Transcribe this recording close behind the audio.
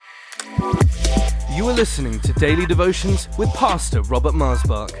You are listening to Daily Devotions with Pastor Robert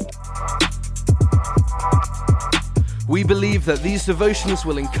Marsbach. We believe that these devotions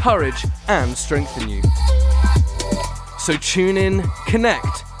will encourage and strengthen you. So tune in,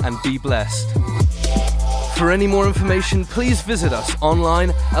 connect, and be blessed. For any more information, please visit us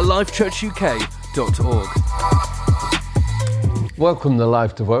online at lifechurchuk.org. Welcome to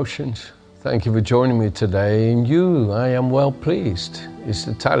Life Devotions. Thank you for joining me today. In you, I am well pleased, is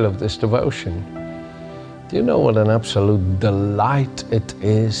the title of this devotion. Do you know what an absolute delight it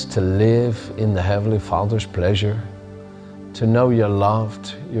is to live in the Heavenly Father's pleasure? To know you're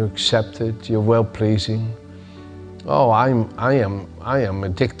loved, you're accepted, you're well pleasing. Oh, I am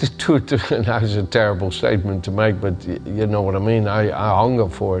addicted to it. That's a terrible statement to make, but you know what I mean. I hunger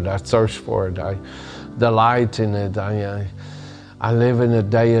for it. I thirst for it. I delight in it. I live in it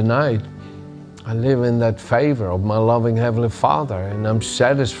day and night. I live in that favor of my loving Heavenly Father, and I'm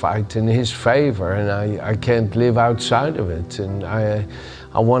satisfied in His favor, and I can't live outside of it. And I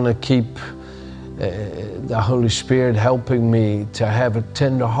want to keep the Holy Spirit helping me to have a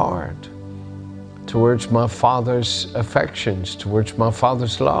tender heart towards my Father's affections, towards my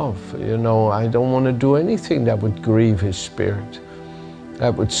Father's love. You know, I don't want to do anything that would grieve His Spirit,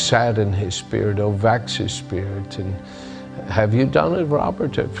 that would sadden His Spirit or vex His Spirit. And have you done it,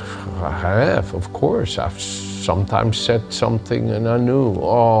 Robert? I have, of course. I've sometimes said something and I knew,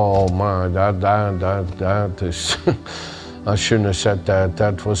 oh my, that is, I shouldn't have said that.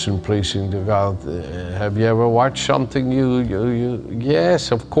 That wasn't pleasing to God. Have you ever watched something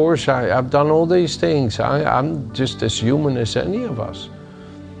yes, of course, I've done all these things. I'm just as human as any of us.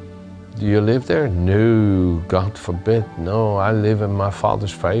 Do you live there? No, God forbid. No, I live in my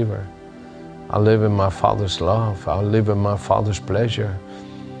Father's favor. I live in my Father's love. I live in my Father's pleasure.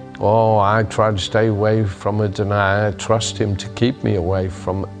 Oh, I try to stay away from it, and I trust Him to keep me away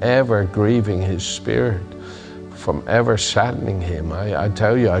from ever grieving His Spirit, from ever saddening Him. I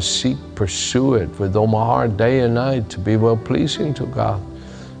tell you, I pursue it with all my heart, day and night, to be well-pleasing to God.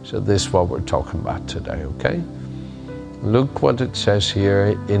 So this is what we're talking about today, okay? Look what it says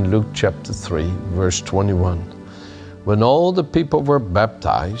here in Luke chapter 3, verse 21. When all the people were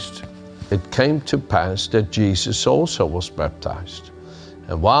baptized, it came to pass that Jesus also was baptized.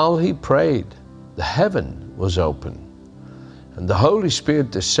 And while he prayed, the heaven was open, and the Holy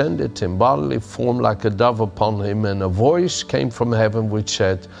Spirit descended in bodily form like a dove upon him, and a voice came from heaven which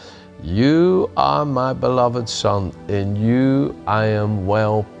said, "You are my beloved Son, in you I am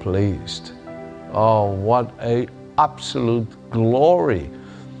well pleased." Oh, what an absolute glory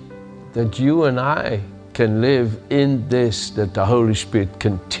that you and I can live in this, that the Holy Spirit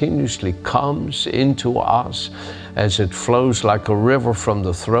continuously comes into us as it flows like a river from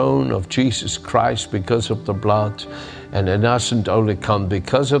the throne of Jesus Christ because of the blood. And it doesn't only come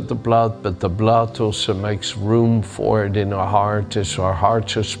because of the blood, but the blood also makes room for it in our heart as our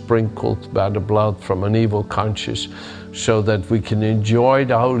hearts are sprinkled by the blood from an evil conscience, so that we can enjoy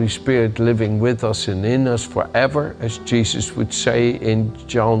the Holy Spirit living with us and in us forever, as Jesus would say in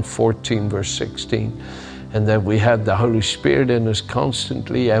John 14, verse 16. And that we have the Holy Spirit in us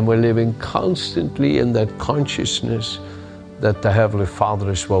constantly, and we're living constantly in that consciousness that the Heavenly Father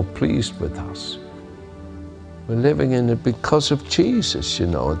is well pleased with us. We're living in it because of Jesus, you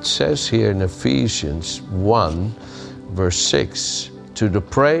know. It says here in Ephesians 1, verse 6, to the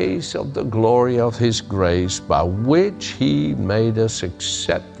praise of the glory of His grace, by which He made us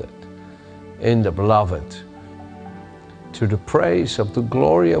accepted in the Beloved. To the praise of the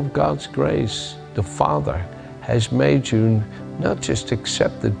glory of God's grace, the Father has made you not just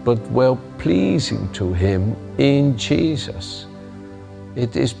accepted, but well-pleasing to Him in Jesus.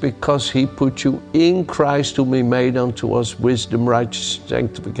 It is because He put you in Christ, whom He made unto us wisdom, righteousness,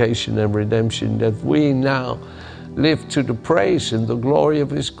 sanctification, and redemption, that we now live to the praise and the glory of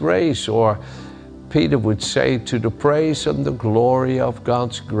His grace. Or Peter would say, to the praise and the glory of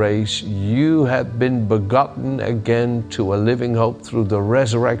God's grace, you have been begotten again to a living hope through the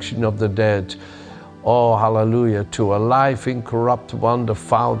resurrection of the dead. Oh, hallelujah, to a life incorruptible,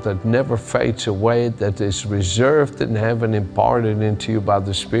 undefiled, that never fades away, that is reserved in heaven, imparted into you by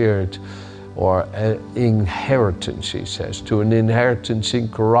the Spirit. Or inheritance, he says, to an inheritance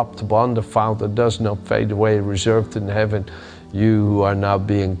incorruptible, undefiled, that does not fade away, reserved in heaven, you who are now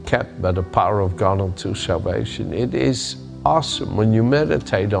being kept by the power of God unto salvation. It is awesome when you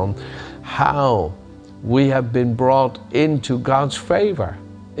meditate on how we have been brought into God's favor,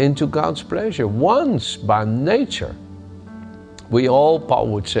 into God's pleasure, once by nature. We all, Paul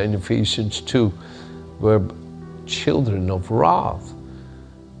would say in Ephesians 2, were children of wrath,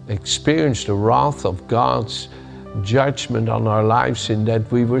 experienced the wrath of God's judgment on our lives in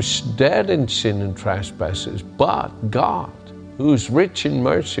that we were dead in sin and trespasses. But God, who's rich in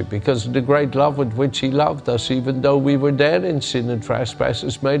mercy because of the great love with which he loved us, even though we were dead in sin and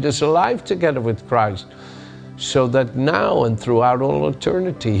trespasses, made us alive together with Christ, so that now and throughout all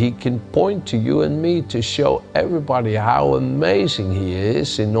eternity he can point to you and me to show everybody how amazing he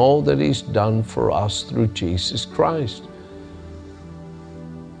is in all that he's done for us through Jesus Christ.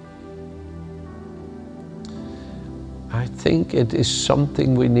 I think it is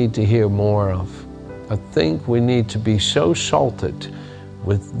something we need to hear more of. I think we need to be so salted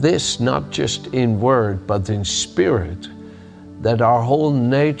with this, not just in word, but in spirit, that our whole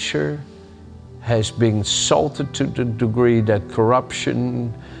nature has been salted to the degree that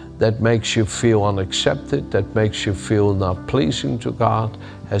corruption that makes you feel unaccepted, that makes you feel not pleasing to God,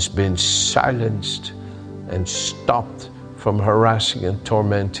 has been silenced and stopped from harassing and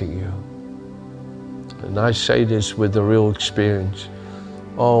tormenting you. And I say this with a real experience.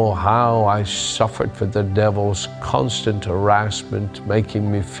 Oh, how I suffered with the devil's constant harassment,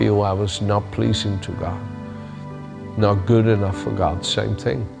 making me feel I was not pleasing to God, not good enough for God, same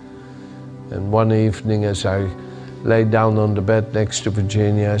thing. And one evening as I lay down on the bed next to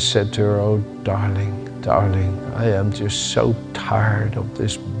Virginia, I said to her, oh, darling, I am just so tired of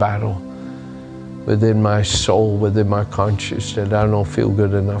this battle within my soul, within my conscience, that I don't feel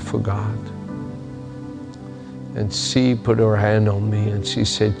good enough for God. And she put her hand on me and she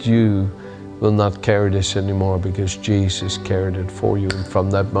said, you will not carry this anymore because Jesus carried it for you. And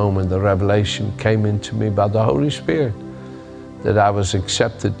from that moment, the revelation came into me by the Holy Spirit that I was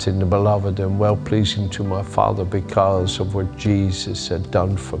accepted in the Beloved and well-pleasing to my Father because of what Jesus had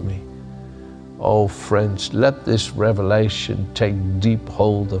done for me. Oh, friends, let this revelation take deep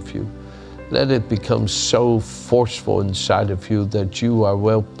hold of you. Let it become so forceful inside of you that you are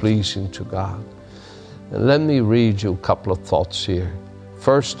well-pleasing to God. And let me read you a couple of thoughts here.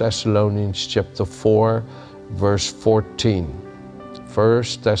 1 Thessalonians chapter 4, verse 14. 1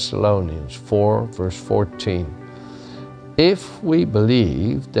 Thessalonians 4, verse 14. If we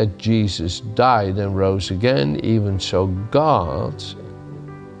believe that Jesus died and rose again, even so God's...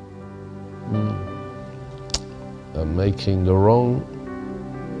 I'm making the wrong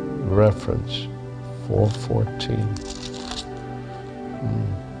reference. 4:14.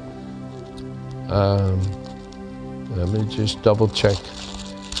 Let me just double check.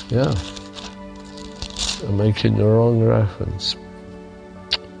 Yeah, I'm making the wrong reference.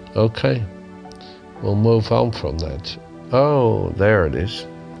 Okay, we'll move on from that. Oh, there it is.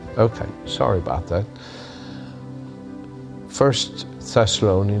 Okay, sorry about that. 1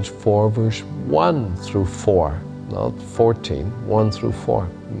 Thessalonians 4, verse 1 through 4, not 14, 1 through 4.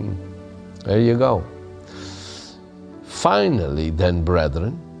 There you go. Finally, then,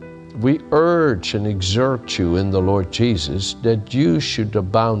 brethren, we urge and exhort you in the Lord Jesus that you should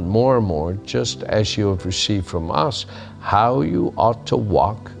abound more and more, just as you have received from us, how you ought to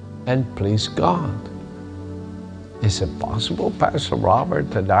walk and please God. Is it possible, Pastor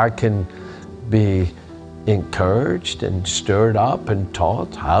Robert, that I can be encouraged and stirred up and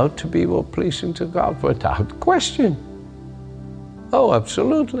taught how to be well-pleasing to God? Without question. Oh,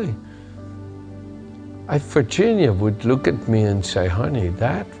 absolutely. Virginia would look at me and say, honey,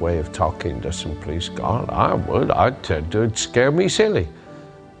 that way of talking doesn't please God. I'd tend to scare me silly.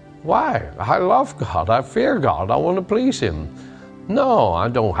 Why? I love God. I fear God. I want to please Him. No, I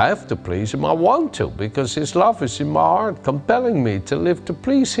don't have to please Him. I want to, because His love is in my heart, compelling me to live to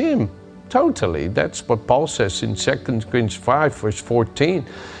please Him. Totally. That's what Paul says in 2 Corinthians 5, verse 14.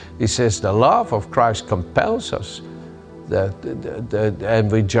 He says, the love of Christ compels us. And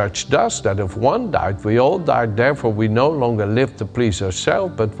we judge thus that if one died, we all died. Therefore, we no longer live to please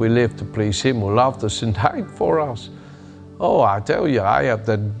ourselves, but we live to please Him who loved us and died for us. Oh, I tell you, I have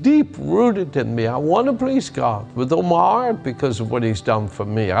that deep-rooted in me. I want to please God with all my heart because of what He's done for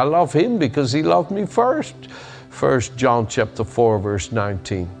me. I love Him because He loved me first. 1 John chapter 4, verse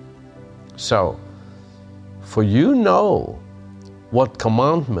 19. So, for you know what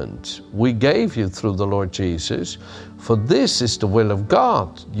commandment we gave you through the Lord Jesus, for this is the will of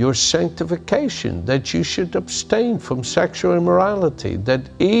God, your sanctification, that you should abstain from sexual immorality, that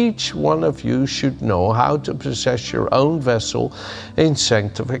each one of you should know how to possess your own vessel in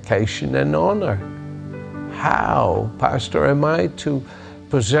sanctification and honor. How, Pastor, am I to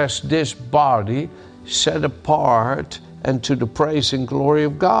possess this body set apart and to the praise and glory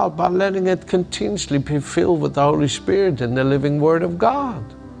of God? By letting it continuously be filled with the Holy Spirit and the living Word of God.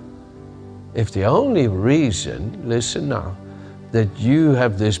 If the only reason, listen now, that you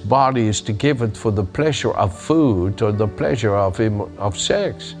have this body is to give it for the pleasure of food or the pleasure of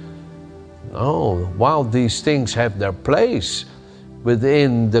sex, No, while these things have their place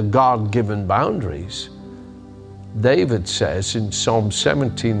within the God-given boundaries, David says in Psalm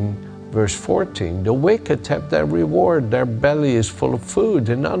 17, verse 14, the wicked have their reward, their belly is full of food.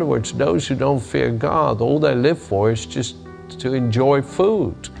 In other words, those who don't fear God, all they live for is just to enjoy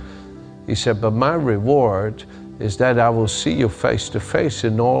food. He said, but my reward is that I will see you face to face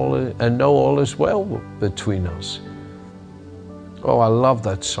and know all is well between us. Oh, I love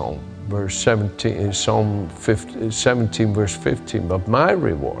that song. Verse 17, Psalm 17, verse 15. But my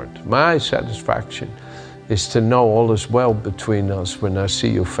reward, my satisfaction is to know all is well between us when I see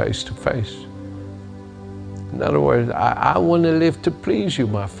you face to face. In other words, I want to live to please you,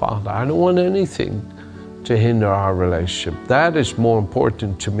 my Father. I don't want anything to hinder our relationship. That is more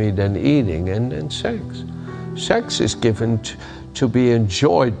important to me than eating and sex. Sex is given to be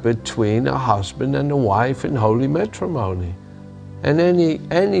enjoyed between a husband and a wife in holy matrimony. And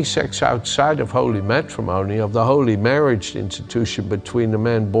any sex outside of holy matrimony, of the holy marriage institution between a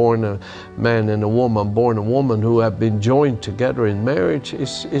man born a man and a woman born a woman who have been joined together in marriage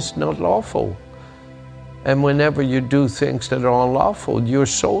is not lawful. And whenever you do things that are unlawful, your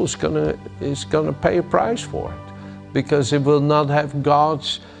soul is gonna pay a price for it, because it will not have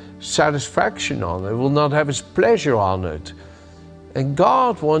God's satisfaction on it. It will not have His pleasure on it. And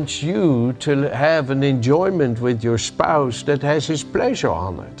God wants you to have an enjoyment with your spouse that has His pleasure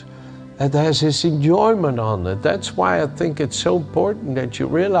on it, that has His enjoyment on it. That's why I think it's so important that you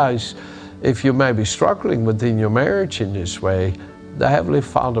realize, if you may be struggling within your marriage in this way, the Heavenly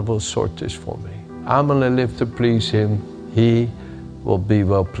Father will sort this for me. I'm going to live to please Him. He will be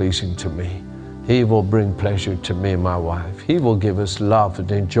well-pleasing to me. He will bring pleasure to me and my wife. He will give us love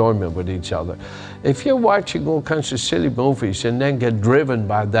and enjoyment with each other. If you're watching all kinds of silly movies and then get driven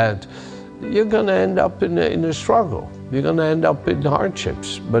by that, you're going to end up in a struggle. You're going to end up in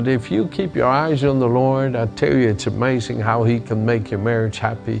hardships. But if you keep your eyes on the Lord, I tell you, it's amazing how He can make your marriage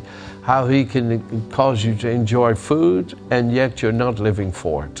happy, how He can cause you to enjoy food, and yet you're not living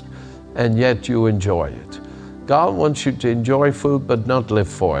for it, and yet you enjoy it. God wants you to enjoy food but not live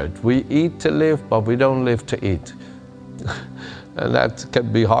for it. We eat to live, but we don't live to eat. And that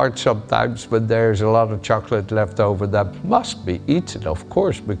can be hard sometimes when there's a lot of chocolate left over that must be eaten, of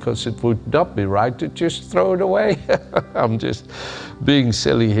course, because it would not be right to just throw it away. I'm just being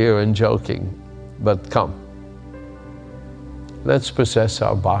silly here and joking. But come, let's possess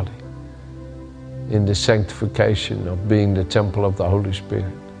our body in the sanctification of being the temple of the Holy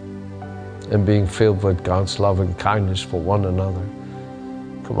Spirit, and being filled with God's love and kindness for one another.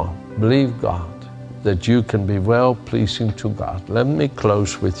 Come on, believe God that you can be well-pleasing to God. Let me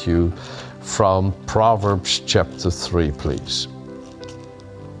close with you from Proverbs chapter 3, please.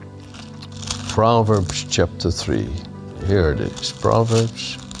 Proverbs chapter 3. Here it is,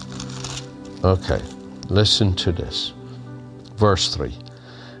 Proverbs. Okay, listen to this. Verse 3.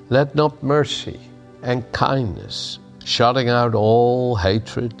 Let not mercy and kindness, shutting out all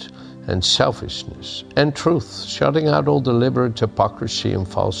hatred and selfishness, and truth, shutting out all deliberate hypocrisy and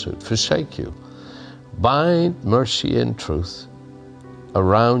falsehood, forsake you. Bind mercy and truth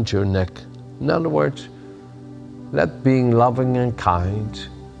around your neck. In other words, let being loving and kind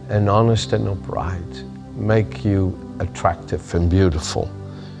and honest and upright make you attractive and beautiful.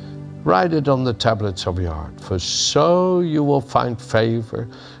 Write it on the tablets of your heart, for so you will find favor,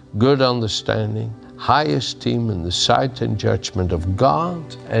 good understanding, high esteem in the sight and judgment of God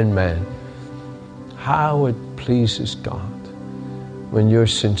and man. How it pleases God when you're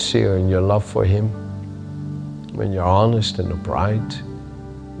sincere in your love for Him, when you're honest and upright,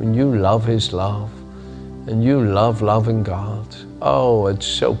 when you love His love, and you love loving God. Oh, it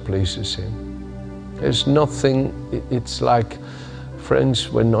so pleases Him. There's nothing, it's like, friends,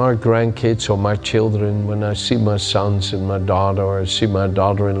 when our grandkids or my children, when I see my sons and my daughter, or I see my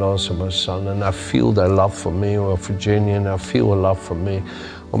daughter-in-laws and my son, and I feel their love for me, or Virginia, and I feel a love for me,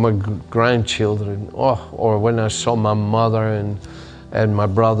 or my grandchildren, or when I saw my mother and my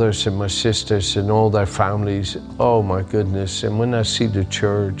brothers and my sisters and all their families, oh my goodness, and when I see the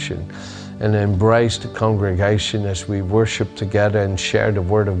church and embrace the congregation as we worship together and share the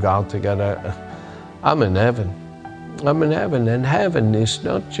Word of God together, I'm in heaven. I'm in heaven, and heaven is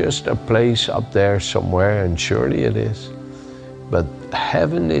not just a place up there somewhere, and surely it is, but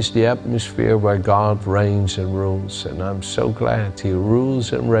heaven is the atmosphere where God reigns and rules, and I'm so glad He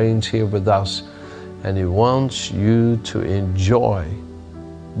rules and reigns here with us, and He wants you to enjoy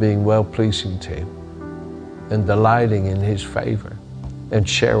being well-pleasing to Him and delighting in His favor and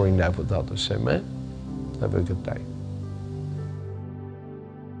sharing that with others. Amen? Have a good day.